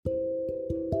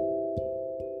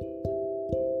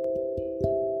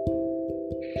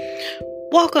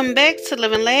Welcome back to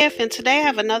Live and Laugh, and today I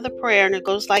have another prayer, and it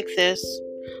goes like this.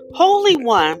 Holy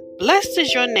One, blessed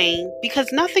is your name,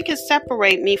 because nothing can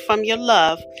separate me from your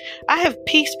love. I have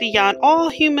peace beyond all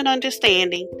human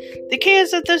understanding. The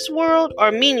cares of this world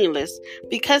are meaningless,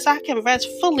 because I can rest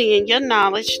fully in your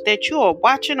knowledge that you are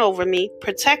watching over me,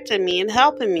 protecting me, and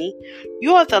helping me.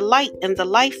 You are the light and the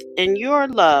life, and your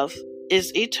love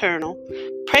is eternal.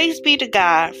 Praise be to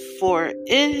God, for it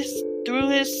is through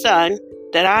his Son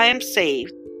that I am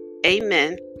saved.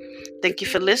 Amen. Thank you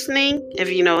for listening. If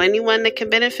you know anyone that can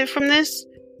benefit from this,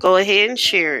 go ahead and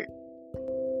share it.